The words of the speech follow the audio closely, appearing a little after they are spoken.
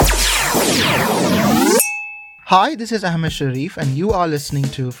Hi, this is Ahmed Sharif, and you are listening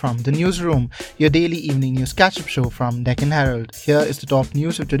to From the Newsroom, your daily evening news catch-up show from Deccan Herald. Here is the top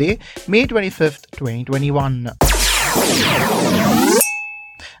news of today, May 25th, 2021.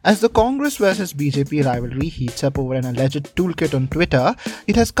 As the Congress versus BJP rivalry heats up over an alleged toolkit on Twitter,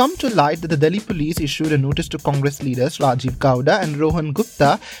 it has come to light that the Delhi police issued a notice to Congress leaders Rajiv Gowda and Rohan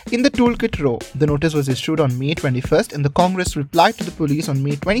Gupta in the toolkit row. The notice was issued on May 21st, and the Congress replied to the police on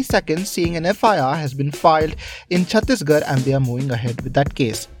May 22nd saying an FIR has been filed in Chhattisgarh and they are moving ahead with that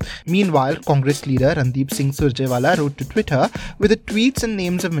case. Meanwhile, Congress leader Randeep Singh Surjewala wrote to Twitter with the tweets and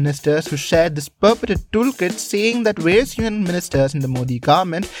names of ministers who shared this purported toolkit, saying that various union ministers in the Modi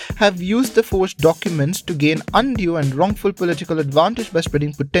government have used the forged documents to gain undue and wrongful political advantage by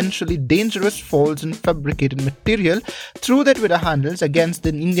spreading potentially dangerous, false and fabricated material through their Twitter handles against the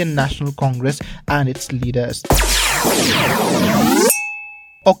Indian National Congress and its leaders.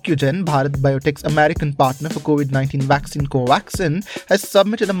 Ocugen, Bharat Biotech's American partner for COVID-19 vaccine Covaxin, has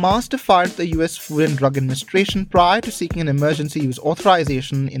submitted a master file to the US Food and Drug Administration prior to seeking an emergency use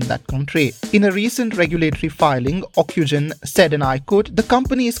authorization in that country. In a recent regulatory filing, Ocugen said, and I quote, "The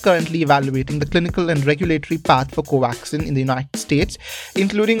company is currently evaluating the clinical and regulatory path for Covaxin in the United States,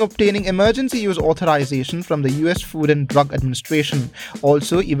 including obtaining emergency use authorization from the US Food and Drug Administration.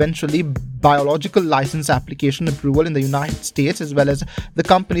 Also, eventually, biological license application approval in the United States, as well as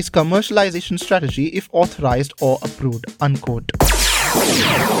the company's commercialization strategy if authorized or approved," unquote.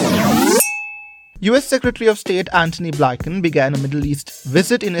 US Secretary of State Antony Blinken began a Middle East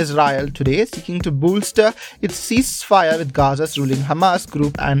visit in Israel today, seeking to bolster its ceasefire with Gaza's ruling Hamas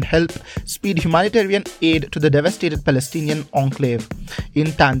group and help speed humanitarian aid to the devastated Palestinian enclave.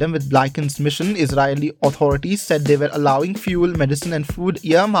 In tandem with Blinken's mission, Israeli authorities said they were allowing fuel, medicine and food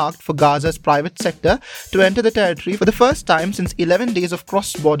earmarked for Gaza's private sector to enter the territory for the first time since 11 days of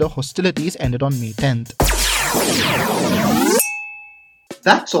cross-border hostilities ended on May 10th.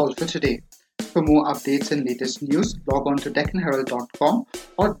 That's all for today. For more updates and latest news, log on to DeccanHerald.com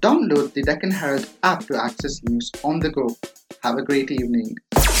or download the Deccan Herald app to access news on the go. Have a great evening.